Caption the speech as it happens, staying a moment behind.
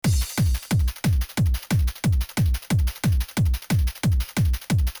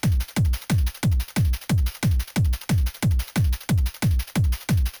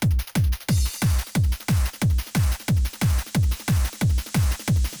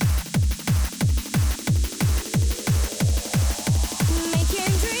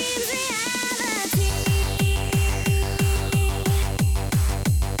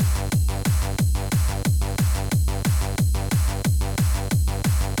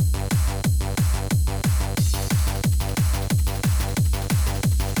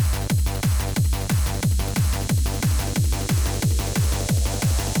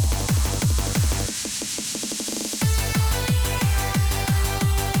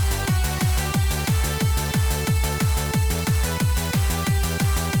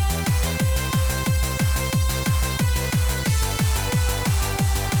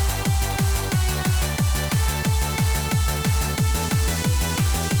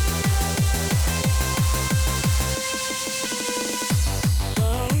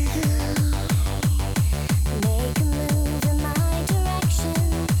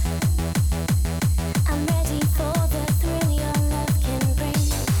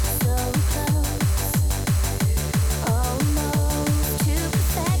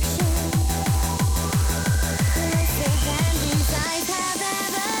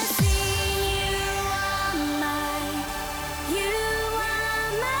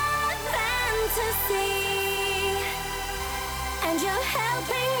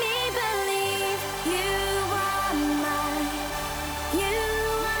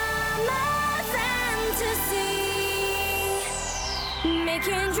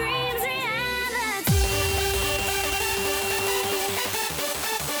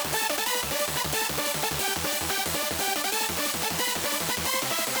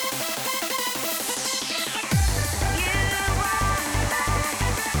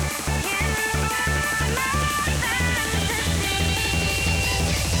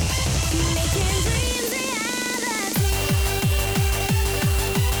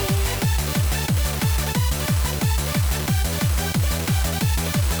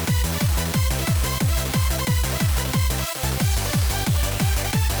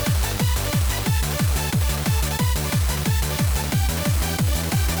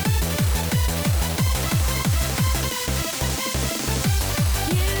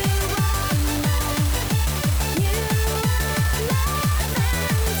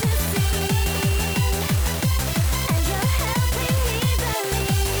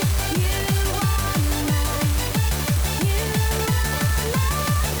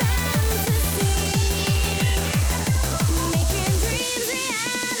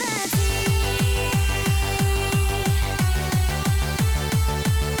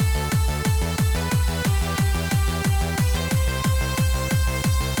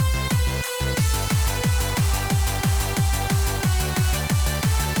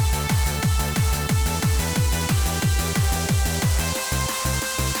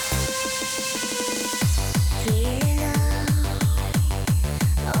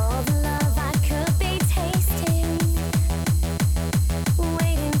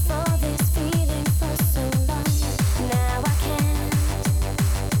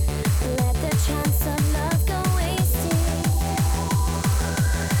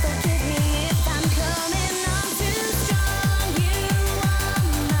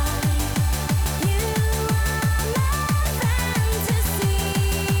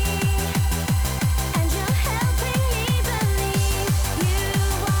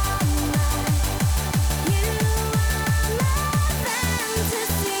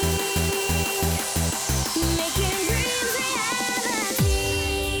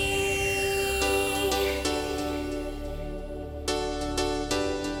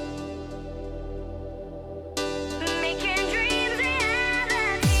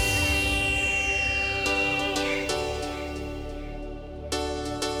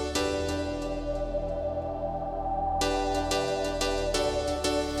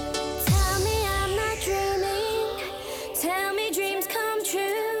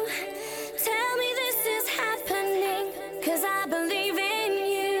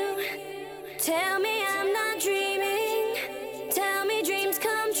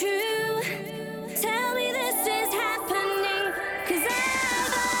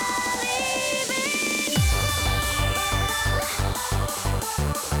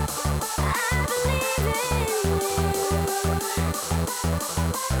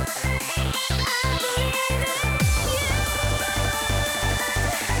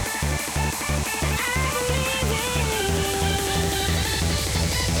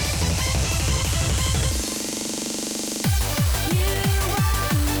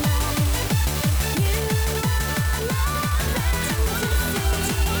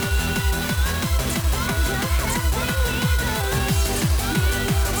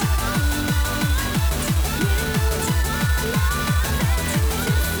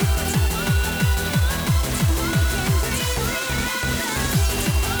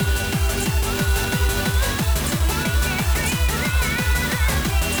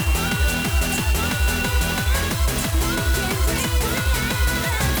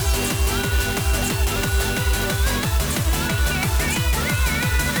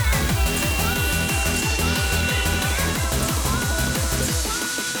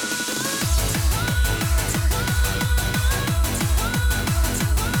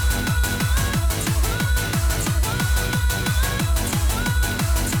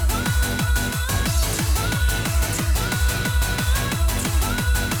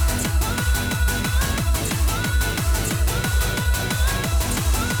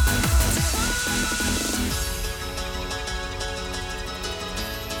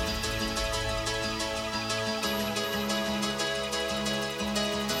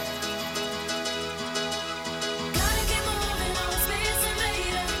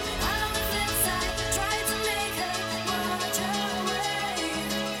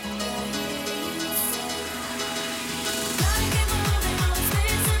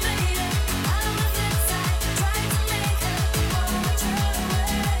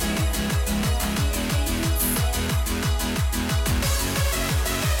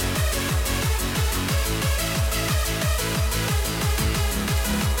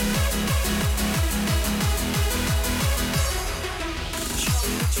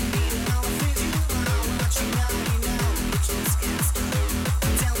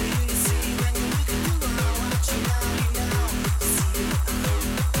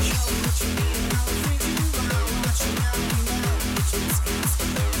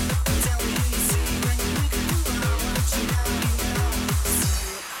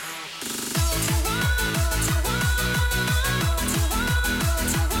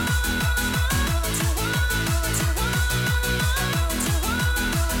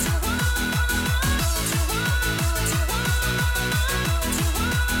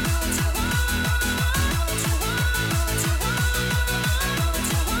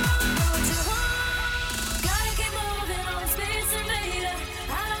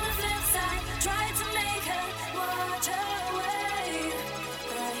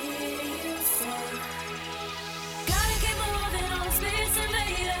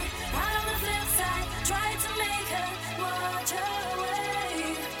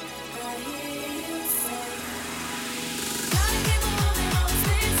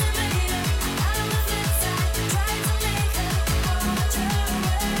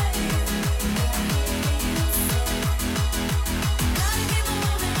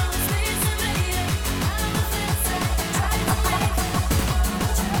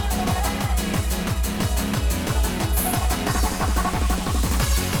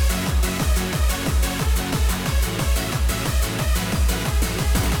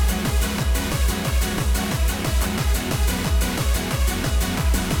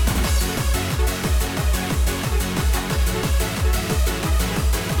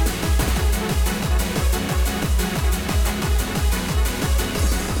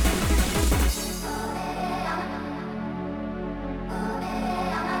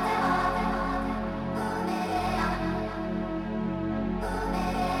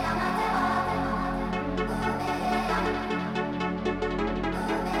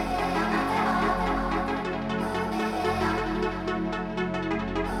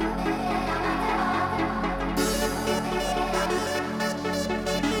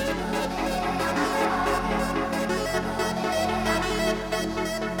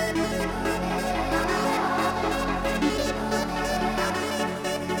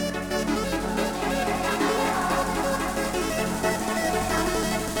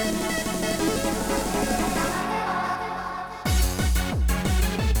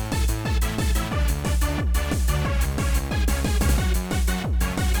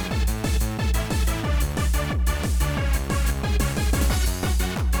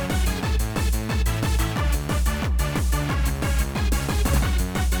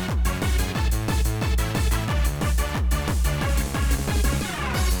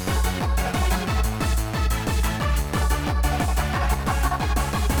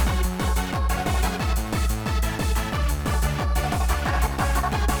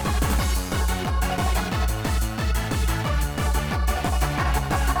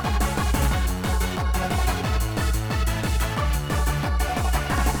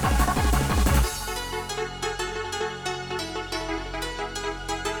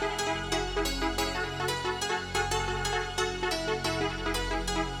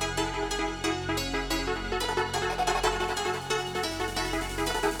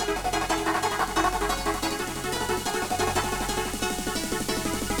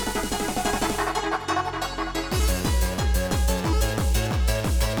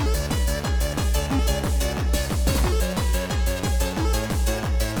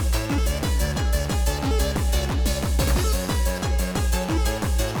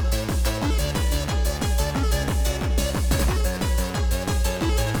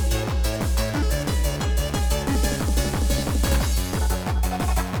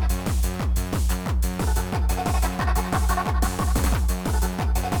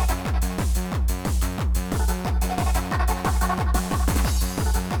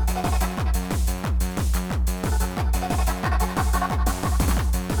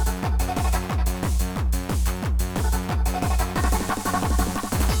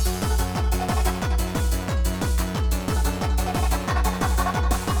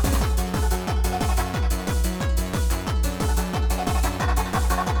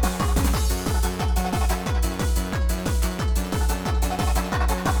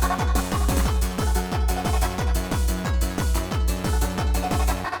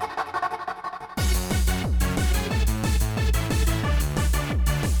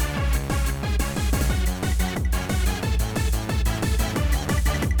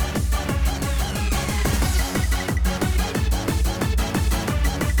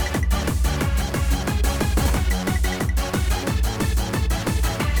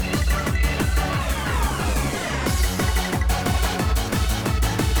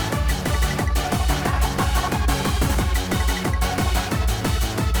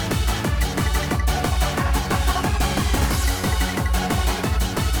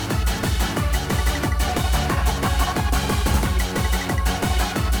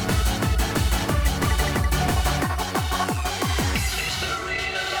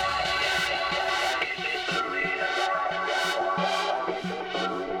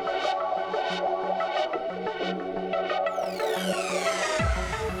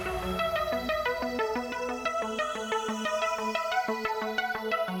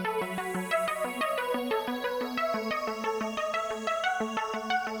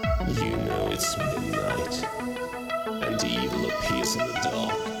peace in the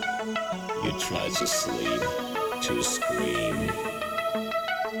dark. You try to sleep, to scream,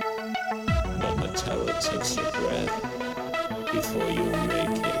 but the terror takes your breath before you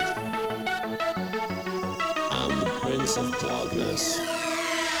make it. I'm the Prince of Darkness.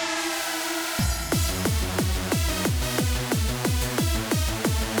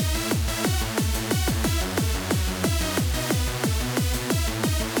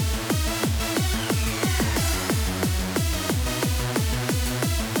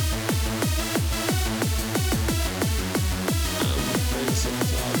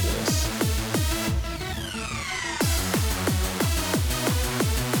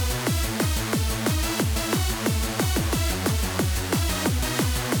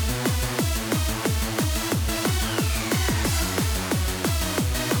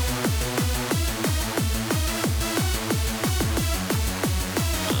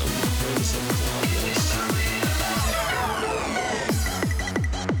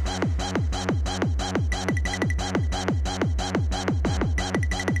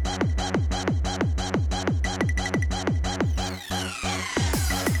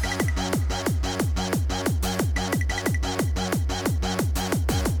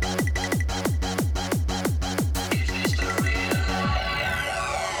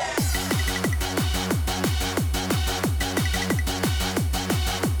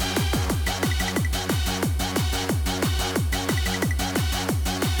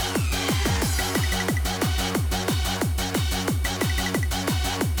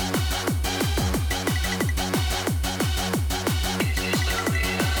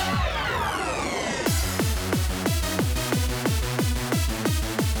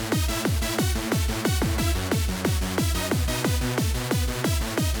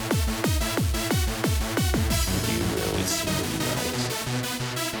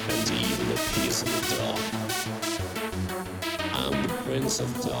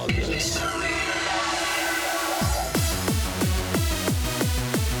 Of darkness.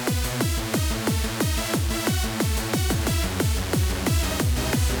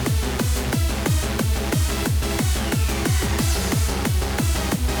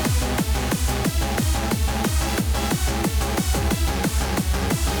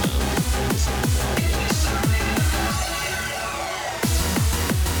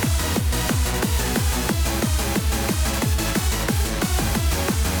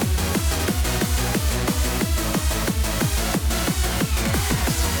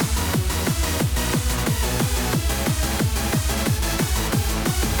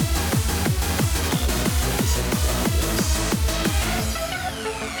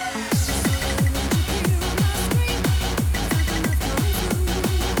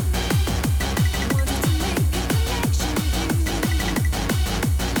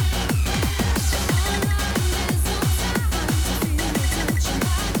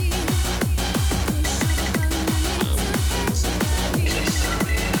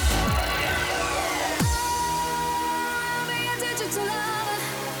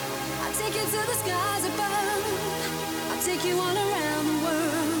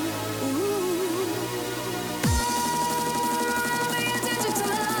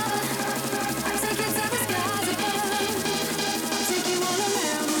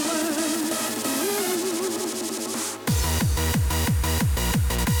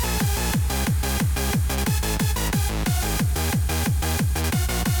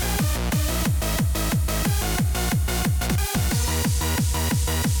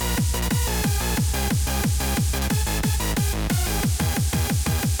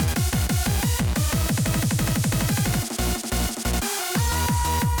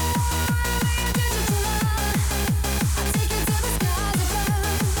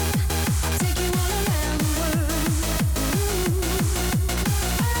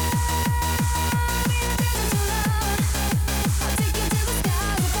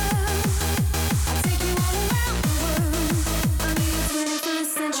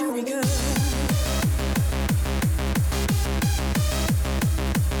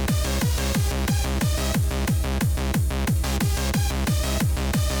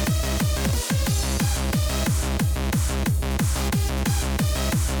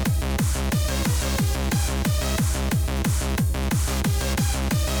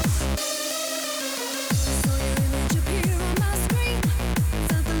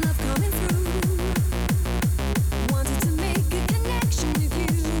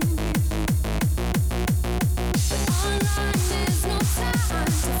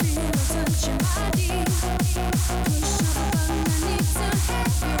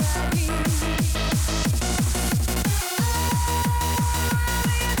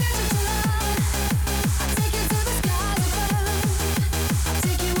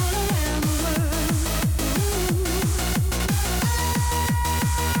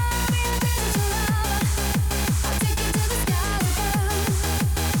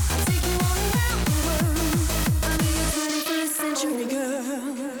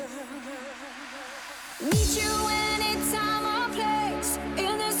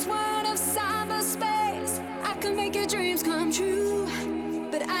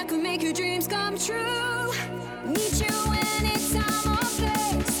 true. Meet you anytime or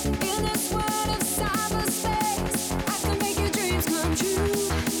place. In this world of cyberspace, I can make your dreams come true.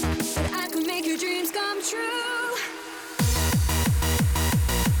 But I can make your dreams come true.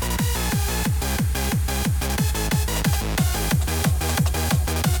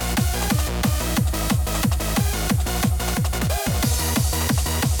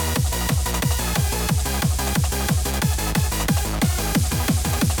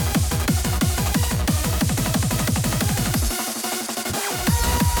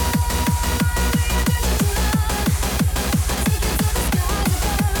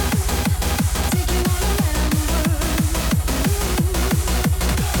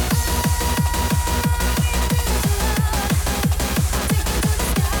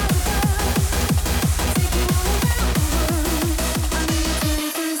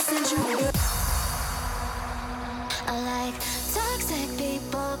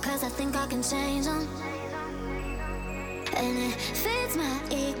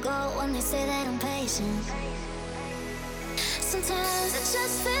 Sometimes it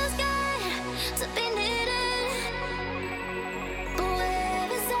just feels good to be needed, but where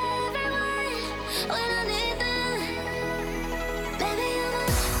is everyone when I need them? Baby, I'm a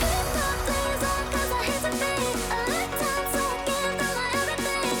people pleaser 'cause I hate to be a lifetime talking through my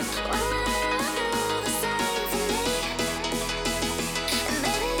everything. When I do the same for me, and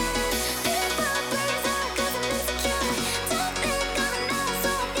baby, I'm a people pleaser 'cause I'm insecure. Don't think I'm enough,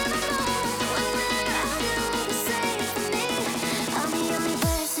 so give it more. When I do the same for me, I'm the only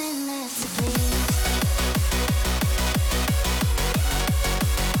person left to please.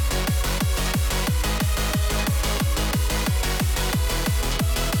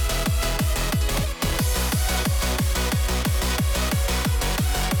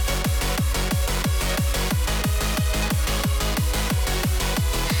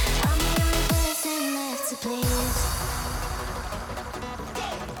 I'm the only person left to please.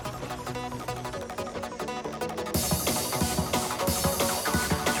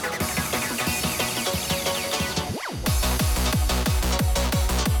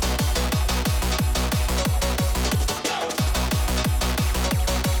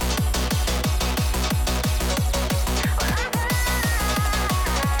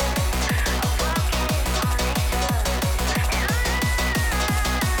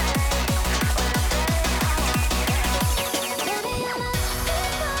 Baby, I'm a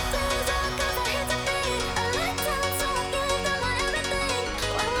people pleaser 'cause I hate to be a lifetime talking through my everything.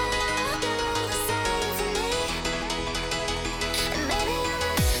 When I do the same for me, and baby, I'm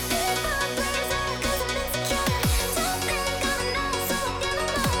a people pleaser 'cause I'm insecure. Don't think I'm enough, so give me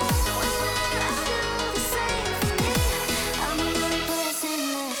more. When I do the same for me, I'm the only person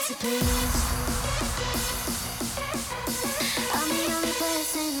left to please. I'm the only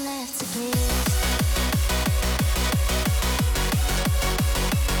person left to please.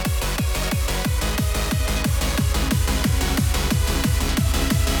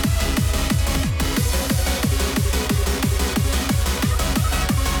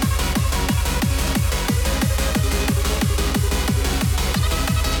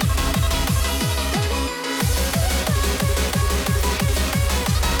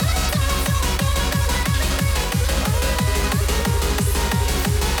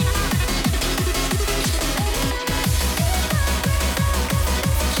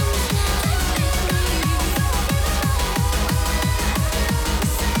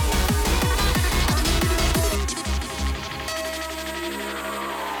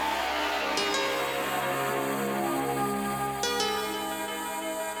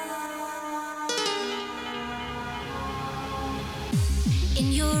 In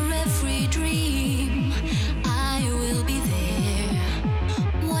your every dream, I will be there,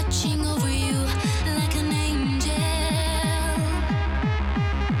 watching over you like an angel.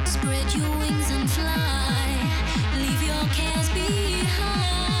 Spread your wings and fly, leave your cares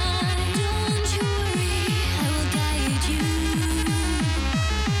behind. Don't you worry, I will guide you.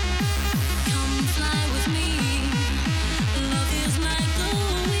 Come fly with me, love is like the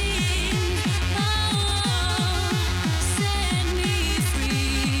wind. Oh, set me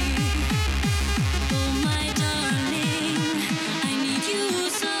free. Oh my darling, I need you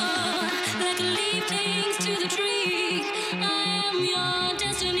so, like a leaf clings to the tree. I am your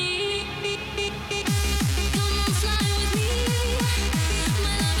destiny.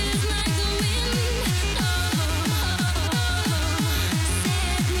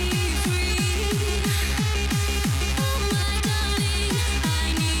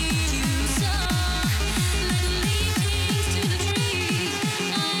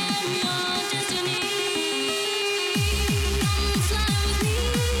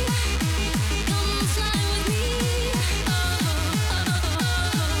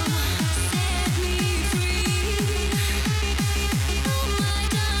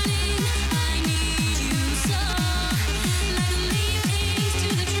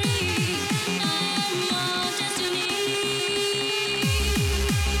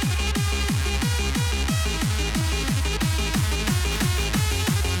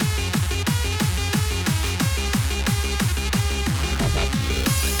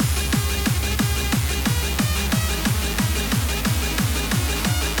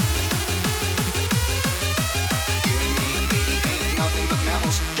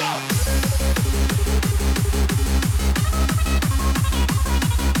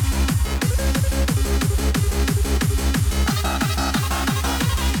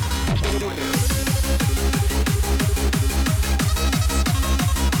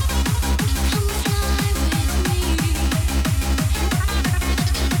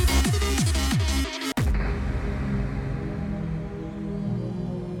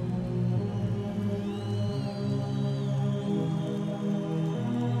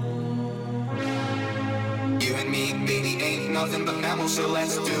 ain't nothing but mammals, so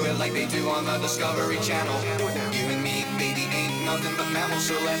let's do it like they do on the Discovery Channel. You and me, baby, ain't nothing but mammals,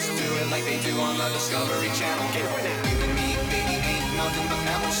 so let's do it like they do on the Discovery Channel. You and me, baby, ain't nothing but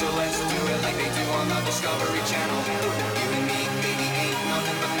mammals, so let's do it like they do on the Discovery Channel. You and me, baby, ain't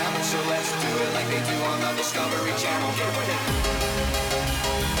nothing but mammals, so let's do it like they do on the Discovery Channel. Do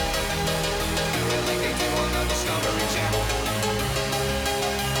it like they do on the Discovery Channel.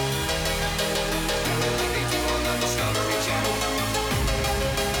 Discovery Channel.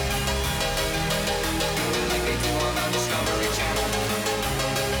 Do it like they do on the Discovery Channel.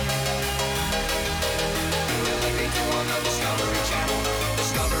 Do it like they do on the Discovery Channel.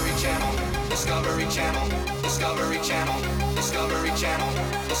 Discovery Channel. Discovery Channel. Discovery Channel. Discovery Channel.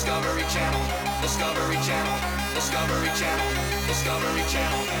 Discovery Channel. Discovery Channel. Discovery Channel. Discovery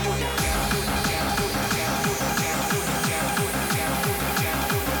Channel.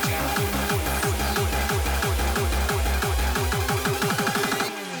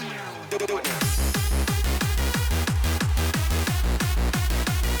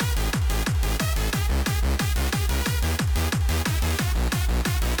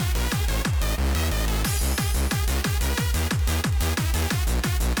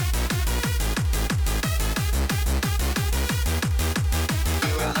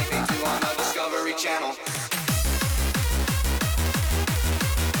 Channel.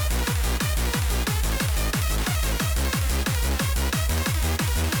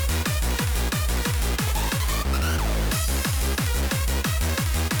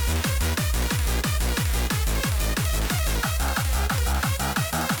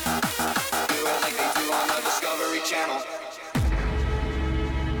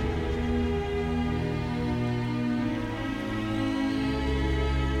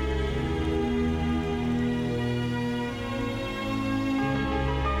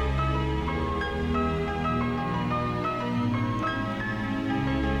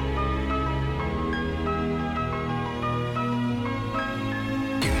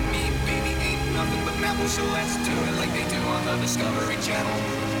 So let's do it like they do on the Discovery Channel.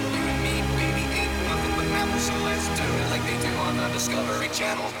 You and me, baby, ain't nothing but mammals. So let's do it like they do on the Discovery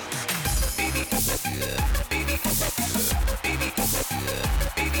Channel. Baby, baby, baby, baby,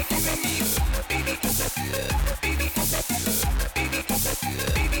 you and me, baby, baby, baby, baby, baby, you and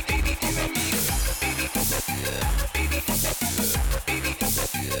me, baby, baby, baby, baby,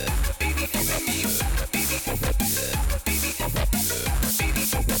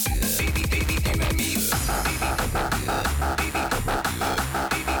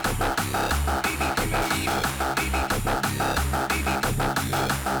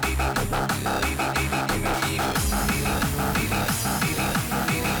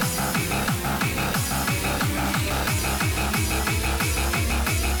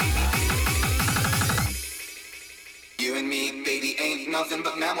 you and me, you and me, baby, ain't nothing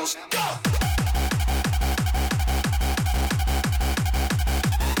but mammals. Go!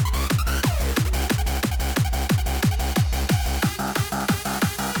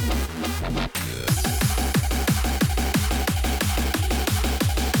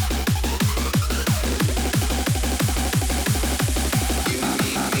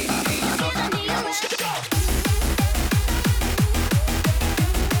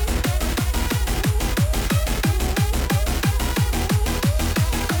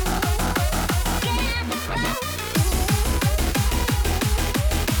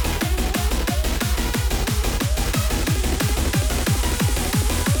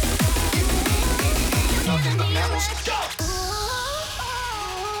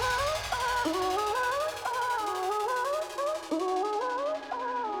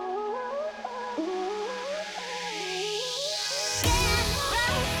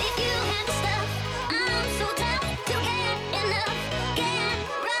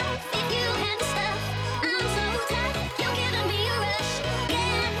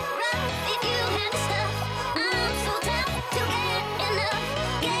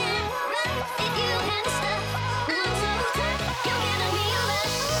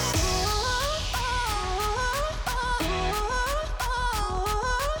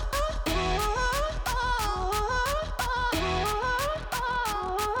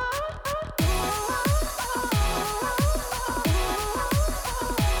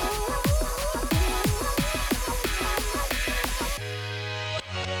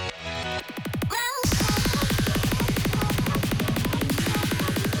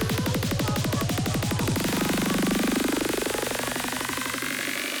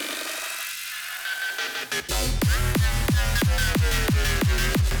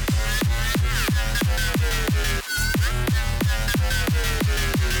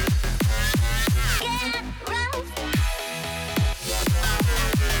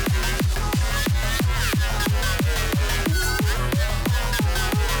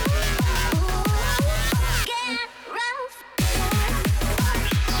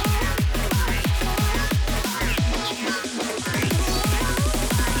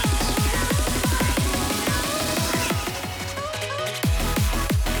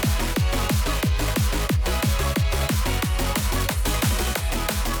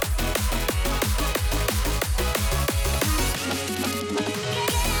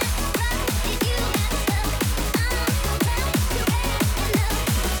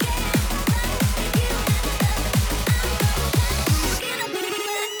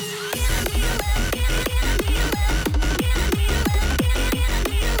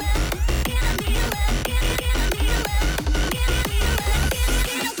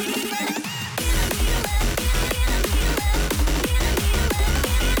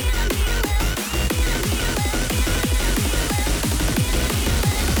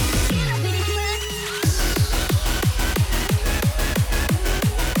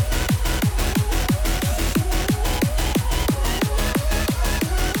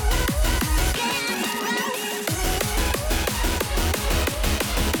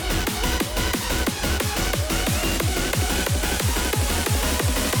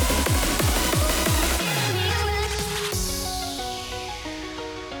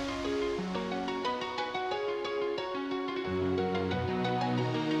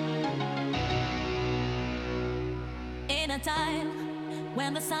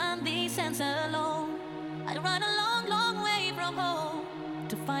 when the sun descends alone, I run a long, long way from home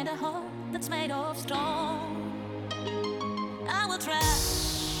to find a heart that's made of stone. I will try,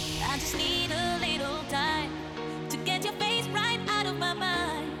 I just need a little time to get your face right out of my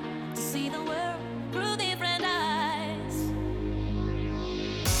mind, to see the world through different eyes.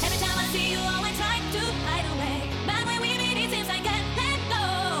 Every time I see you, always try to hide away, but when we meet, it seems I can't let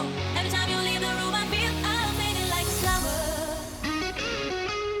go. Every time you leave the room, I feel I'm fading like a flower.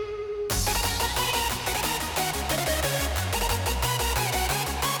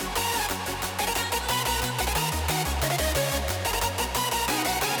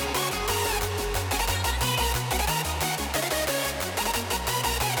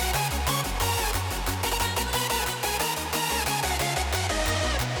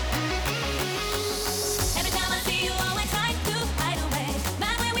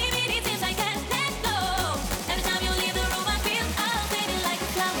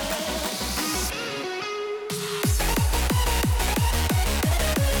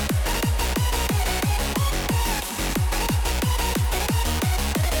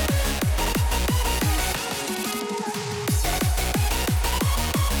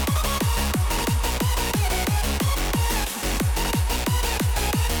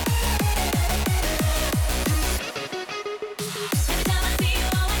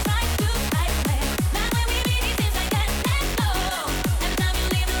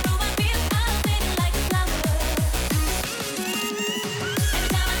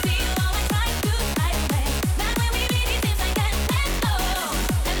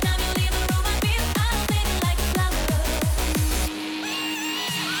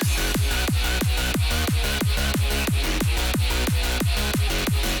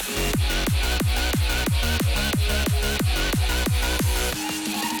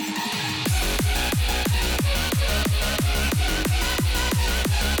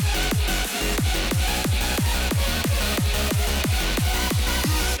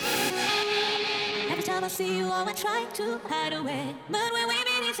 To hide away, but when we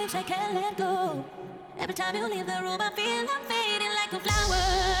meet, it seems I can't let go. Every time you leave the room, I feel I'm fading like a flower.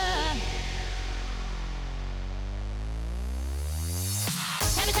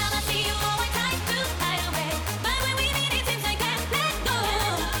 Every time I see you, always try to hide away, but when we meet, it seems I can't let go.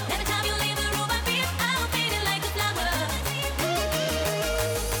 Every time you leave the room, I feel I'm fading like a flower. Every time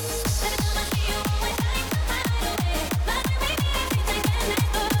I see you, always try to hide away, but when we meet, it seems I can't let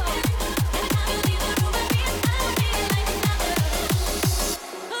go. Every time you leave the room, I feel I'm fading like a flower.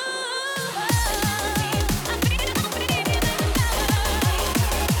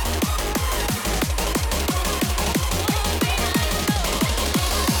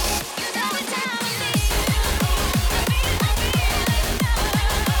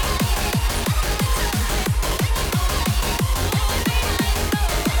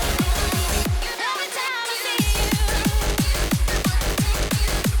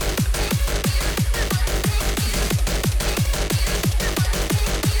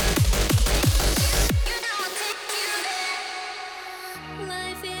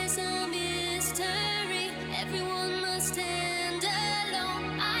 Life is a mystery. Everyone must stand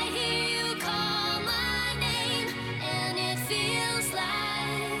alone. I hear you call my name, and it feels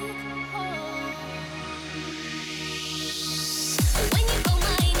like home. When you call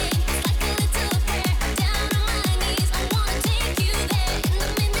my name, it's like a little prayer. Down on my knees, I wanna take you there. In the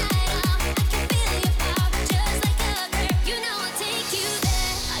midnight hour, I can feel your power, just like a prayer. You know I'll take you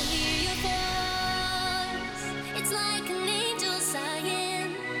there. I hear your voice. It's like an angel sighing.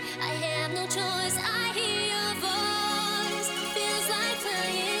 I have no choice. I hear your voice. Feels like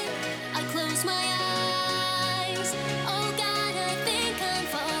flying. I close my eyes. Oh God, I think I'm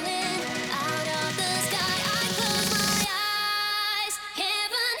falling out of the sky. I close my eyes.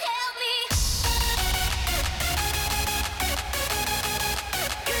 Heaven help me.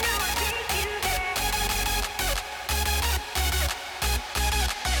 You know I'll take you there.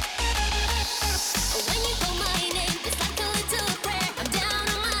 When you call my name, it's like a little prayer. I'm down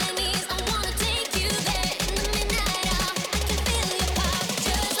on my knees. I wanna take you there. In the midnight hour, I can feel your power,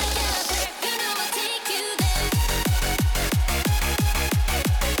 just like a prayer. You know I'll take you there.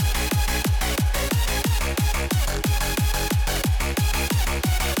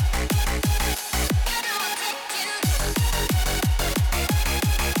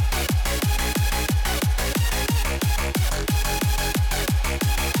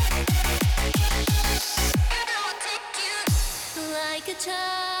 Like a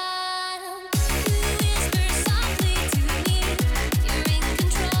child, you whisper softly to me. You're in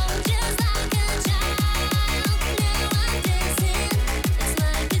control, just like a child. Now I'm dancing, it's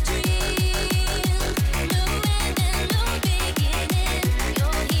like a dream. No end and no beginning. You're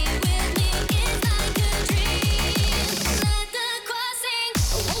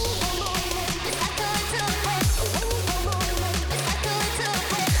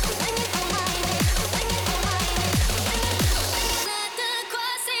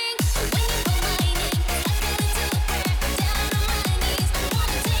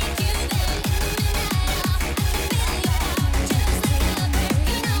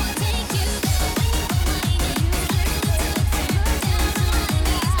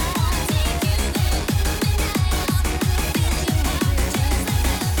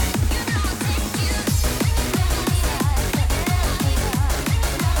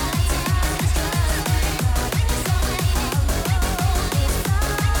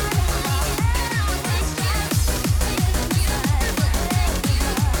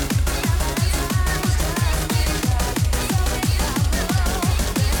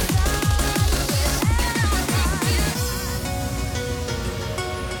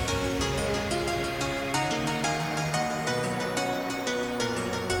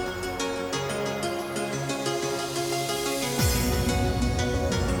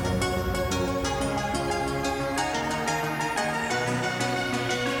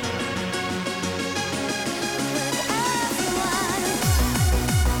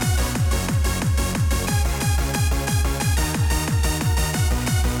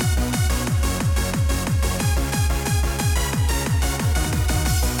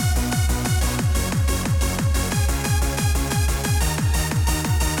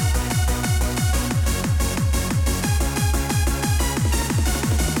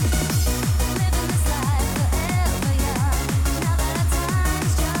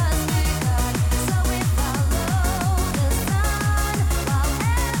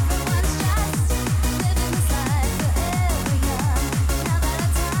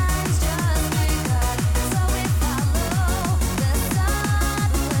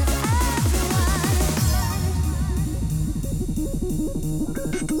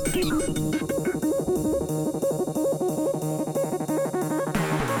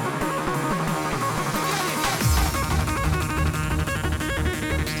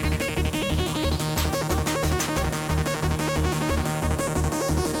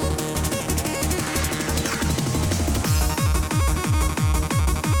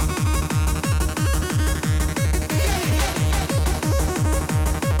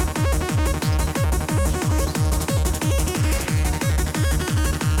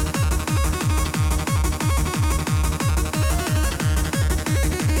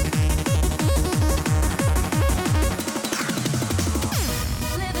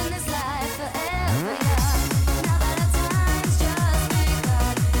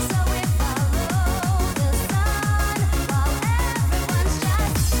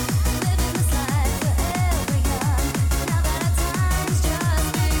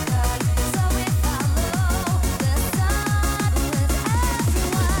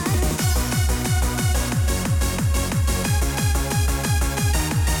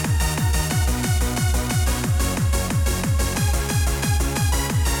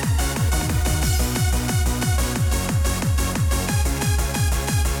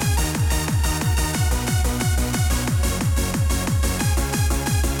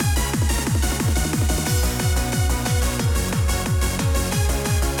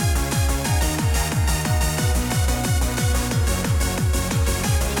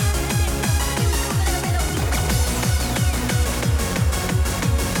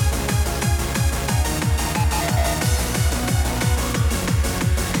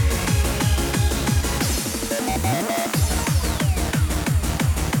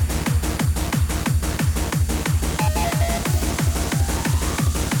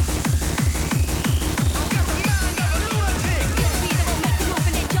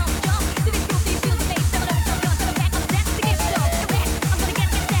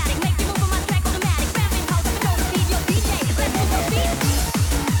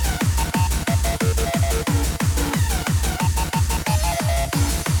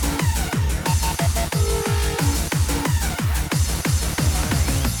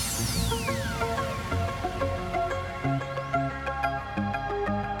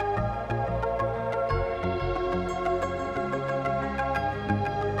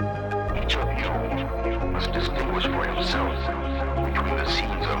must distinguish for himself between the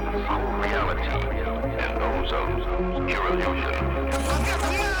scenes of our reality and those of pure illusion. I've got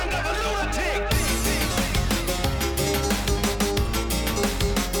the mind of a lunatic.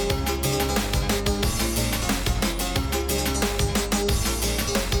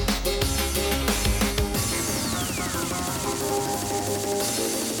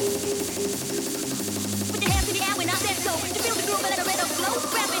 Put your hands in the air when I said so. To feel the groove and let the rhythm flow.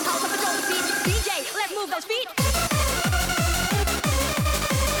 Rapping house up control the beat. DJ, let's move those feet.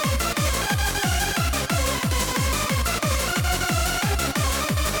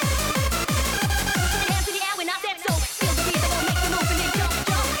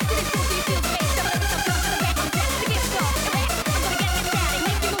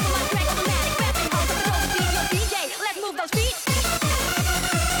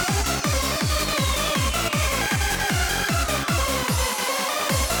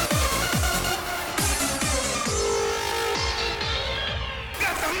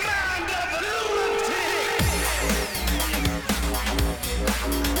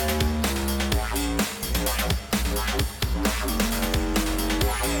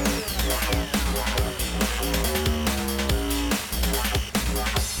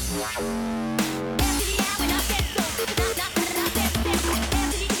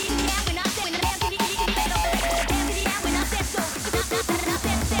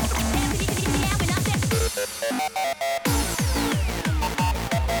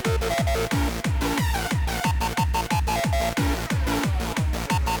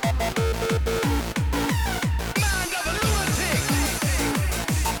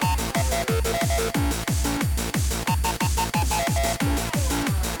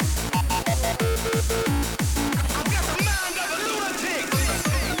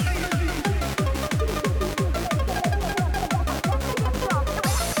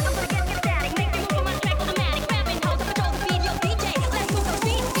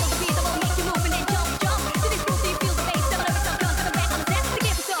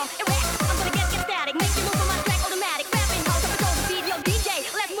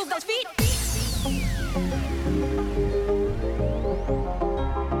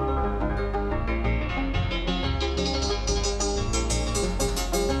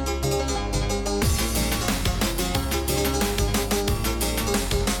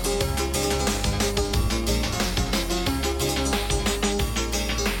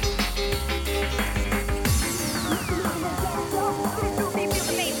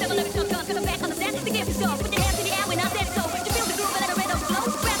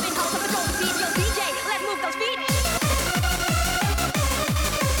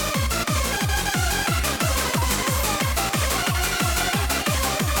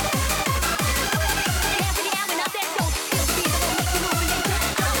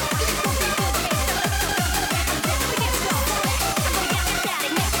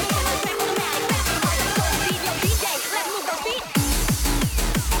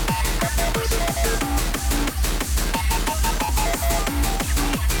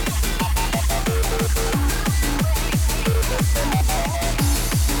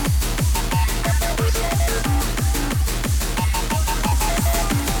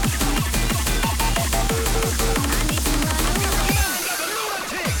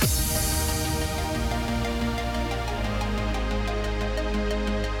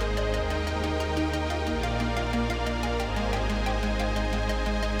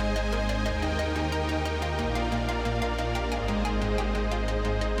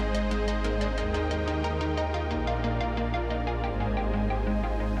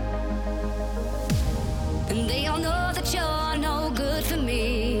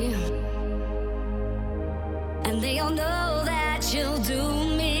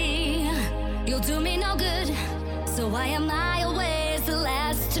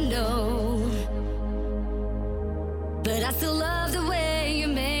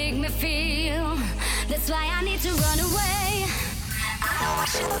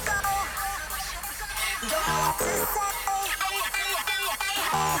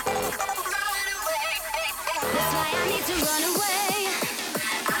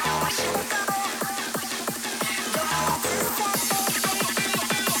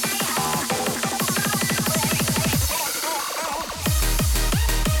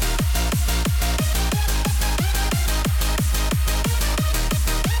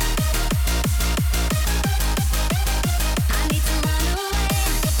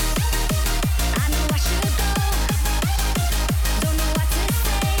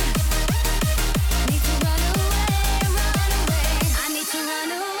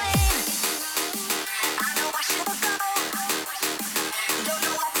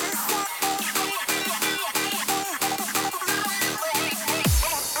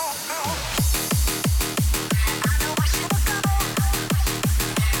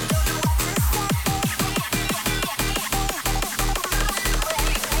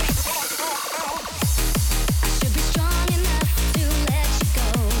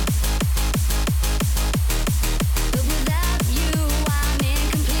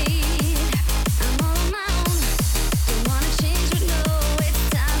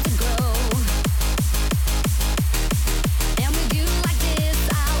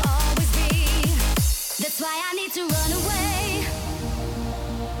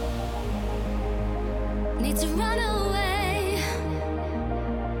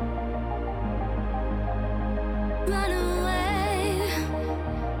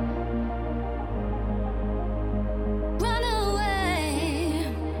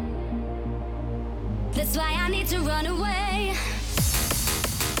 need to run away.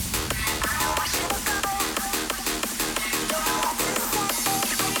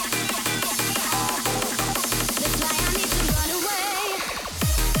 That's why I need to run away.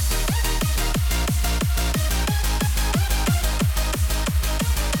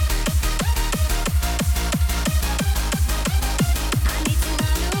 I need to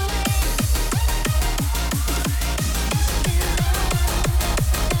run away.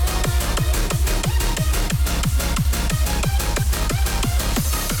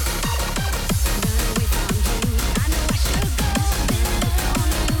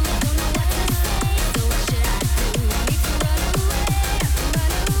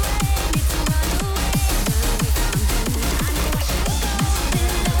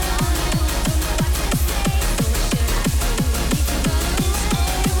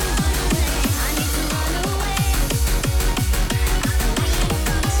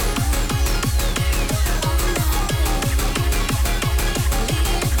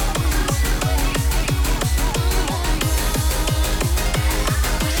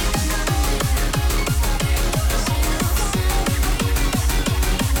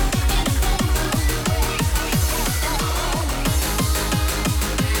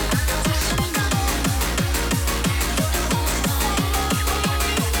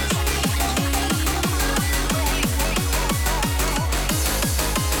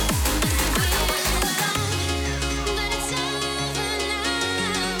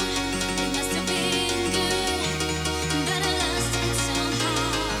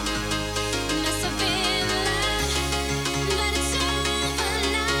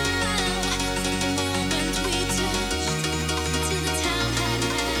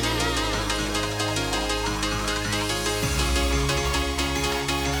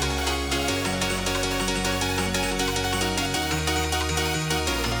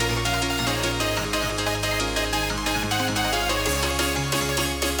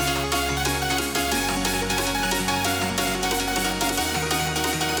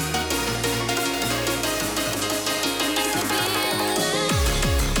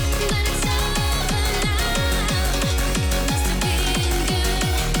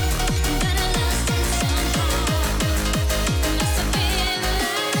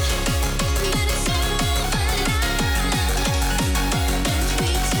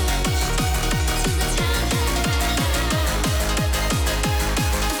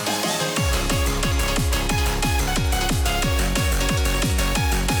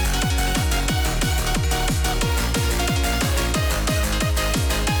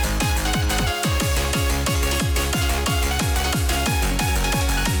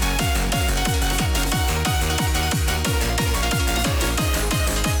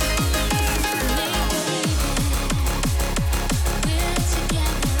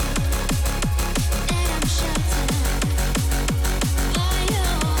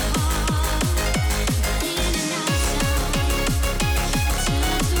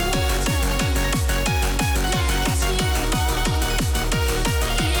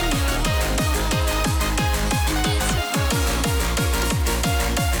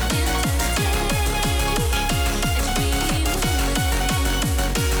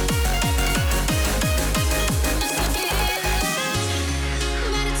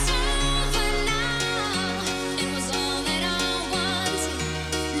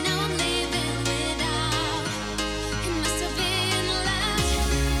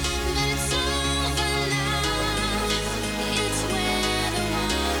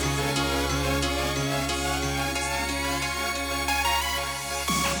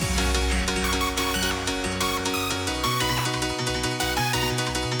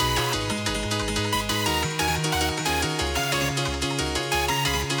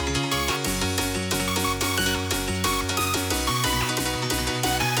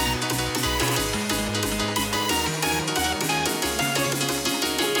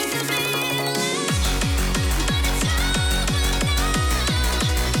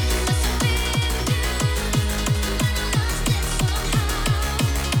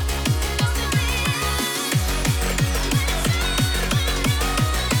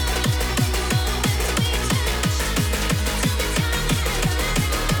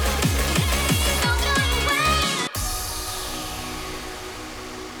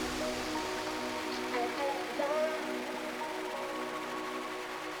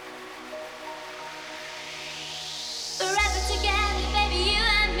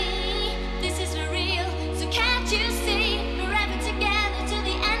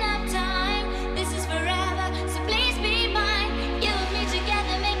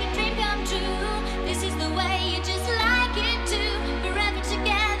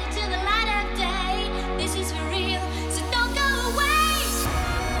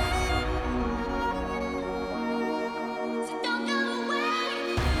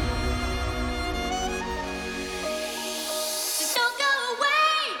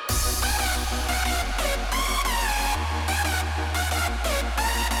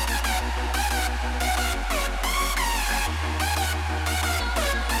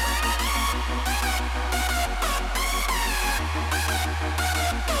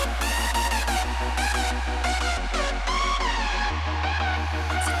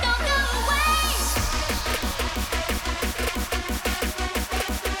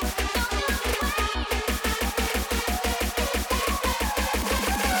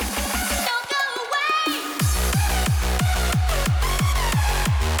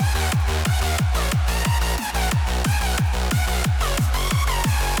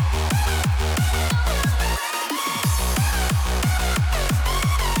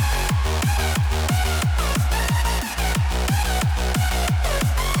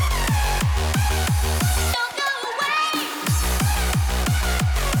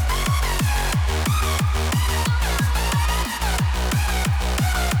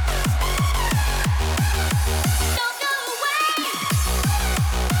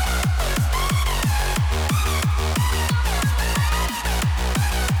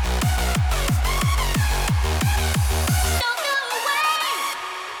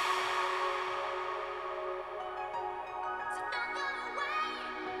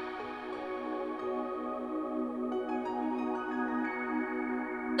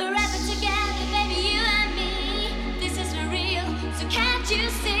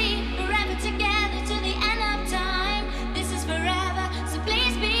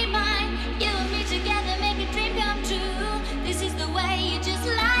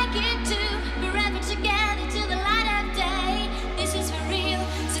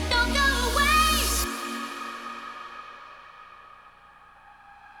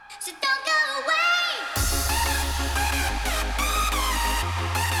 So don't go away.